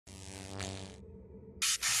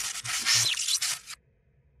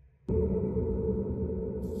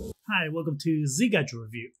Hi, welcome to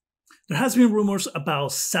Zgadgetreview. There has been rumors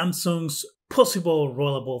about Samsung's possible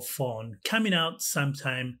rollable phone coming out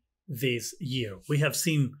sometime this year. We have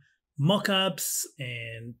seen mock-ups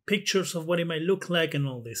and pictures of what it might look like and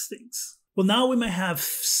all these things. Well, now we might have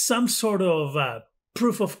some sort of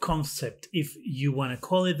proof of concept, if you want to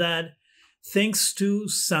call it that, thanks to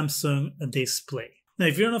Samsung Display. Now,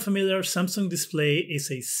 if you're not familiar, Samsung Display is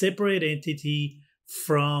a separate entity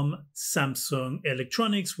from Samsung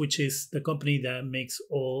Electronics, which is the company that makes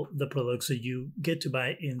all the products that you get to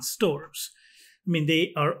buy in stores. I mean,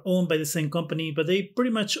 they are owned by the same company, but they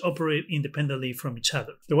pretty much operate independently from each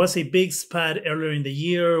other. There was a big spat earlier in the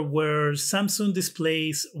year where Samsung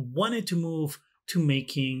Displays wanted to move to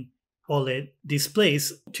making OLED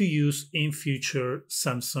displays to use in future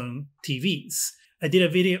Samsung TVs. I did a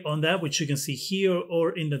video on that, which you can see here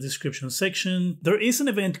or in the description section. There is an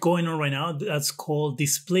event going on right now that's called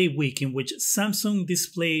Display Week, in which Samsung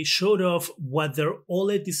Display showed off what their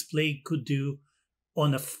OLED display could do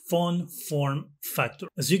on a phone form factor.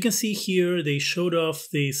 As you can see here, they showed off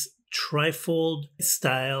this trifold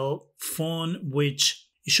style phone, which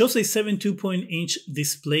it shows a 7.2-inch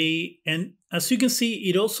display, and as you can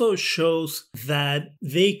see, it also shows that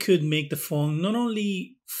they could make the phone not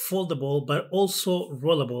only foldable but also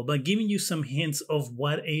rollable, by giving you some hints of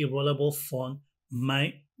what a rollable phone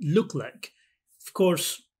might look like. Of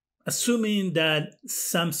course, assuming that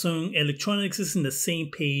Samsung Electronics is in the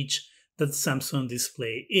same page that Samsung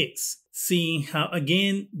Display is, seeing how,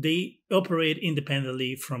 again, they operate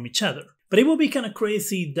independently from each other. But it will be kind of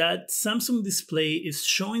crazy that Samsung Display is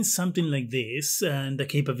showing something like this and the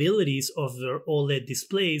capabilities of their OLED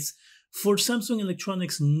displays for Samsung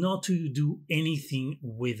Electronics not to do anything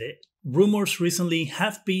with it. Rumors recently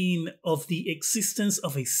have been of the existence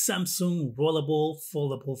of a Samsung rollable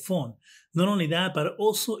foldable phone. Not only that, but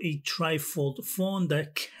also a trifold phone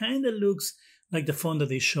that kind of looks like the phone that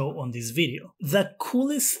they show on this video. The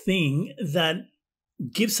coolest thing that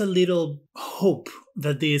gives a little hope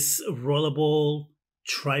that this rollable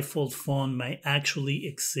trifold phone might actually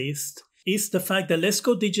exist is the fact that Let's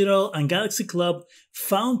Go Digital and Galaxy Club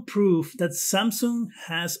found proof that Samsung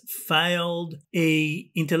has filed an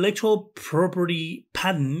intellectual property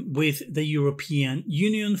patent with the European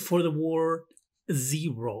Union for the word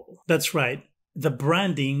Z-Roll. That's right, the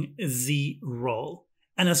branding Z-Roll.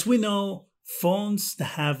 And as we know, phones that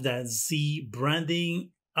have that Z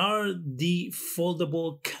branding are the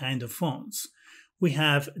foldable kind of phones. We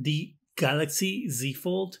have the Galaxy Z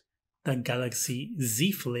Fold, the Galaxy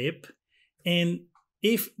Z Flip, and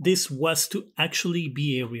if this was to actually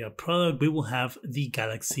be a real product, we will have the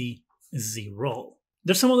Galaxy Z Roll.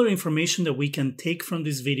 There's some other information that we can take from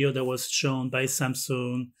this video that was shown by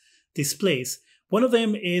Samsung Displays. One of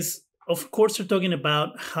them is, of course, they're talking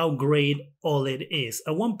about how great OLED is.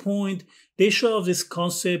 At one point, they show off this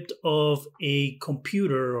concept of a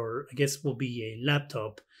computer, or I guess will be a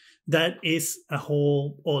laptop, that is a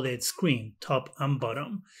whole OLED screen, top and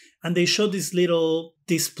bottom. And they show this little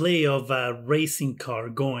display of a racing car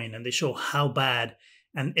going, and they show how bad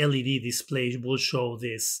an LED display will show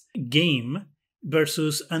this game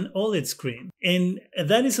versus an OLED screen. And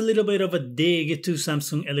that is a little bit of a dig to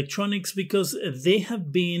Samsung Electronics, because they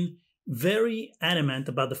have been very adamant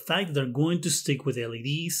about the fact that they're going to stick with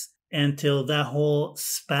LEDs until that whole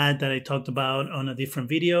spat that I talked about on a different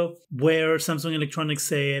video, where Samsung Electronics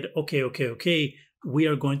said, okay, we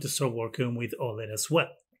are going to start working with OLED as well.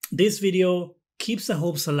 This video keeps the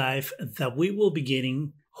hopes alive that we will be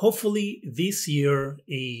getting, hopefully this year,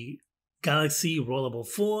 a Galaxy rollable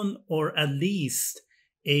phone, or at least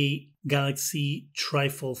a Galaxy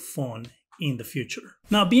trifold phone in the future.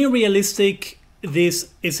 Now, being realistic,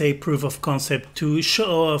 this is a proof of concept to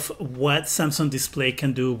show off what Samsung Display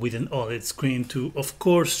can do with an OLED screen, to, of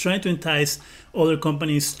course, try to entice other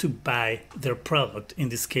companies to buy their product, in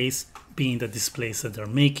this case being the displays that they're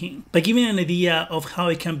making, by giving an idea of how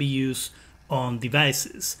it can be used on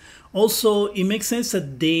devices. Also, it makes sense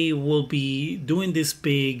that they will be doing this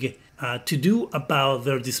big to-do about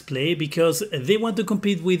their display, because they want to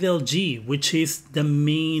compete with LG, which is the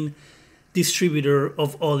main distributor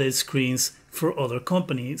of OLED screens for other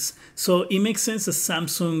companies. So it makes sense that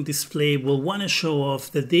Samsung Display will want to show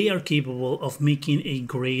off that they are capable of making a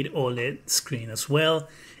great OLED screen as well,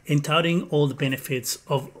 and touting all the benefits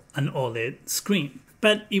of an OLED screen.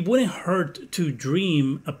 But it wouldn't hurt to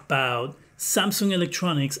dream about Samsung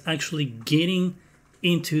Electronics actually getting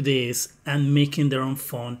into this and making their own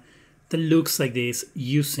phone that looks like this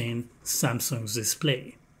using Samsung's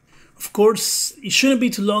display. Of course, it shouldn't be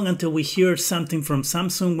too long until we hear something from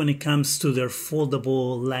Samsung when it comes to their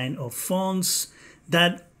foldable line of phones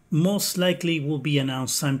that most likely will be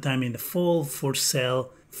announced sometime in the fall for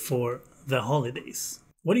sale for the holidays.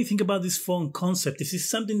 What do you think about this phone concept? Is this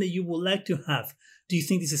something that you would like to have? Do you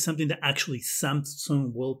think this is something that actually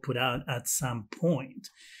Samsung will put out at some point?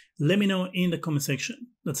 Let me know in the comment section.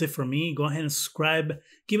 That's it for me. Go ahead and subscribe.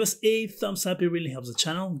 Give us a thumbs up. It really helps the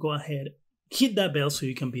channel. Go ahead, hit that bell so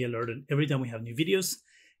you can be alerted every time we have new videos.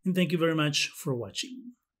 And thank you very much for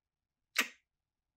watching.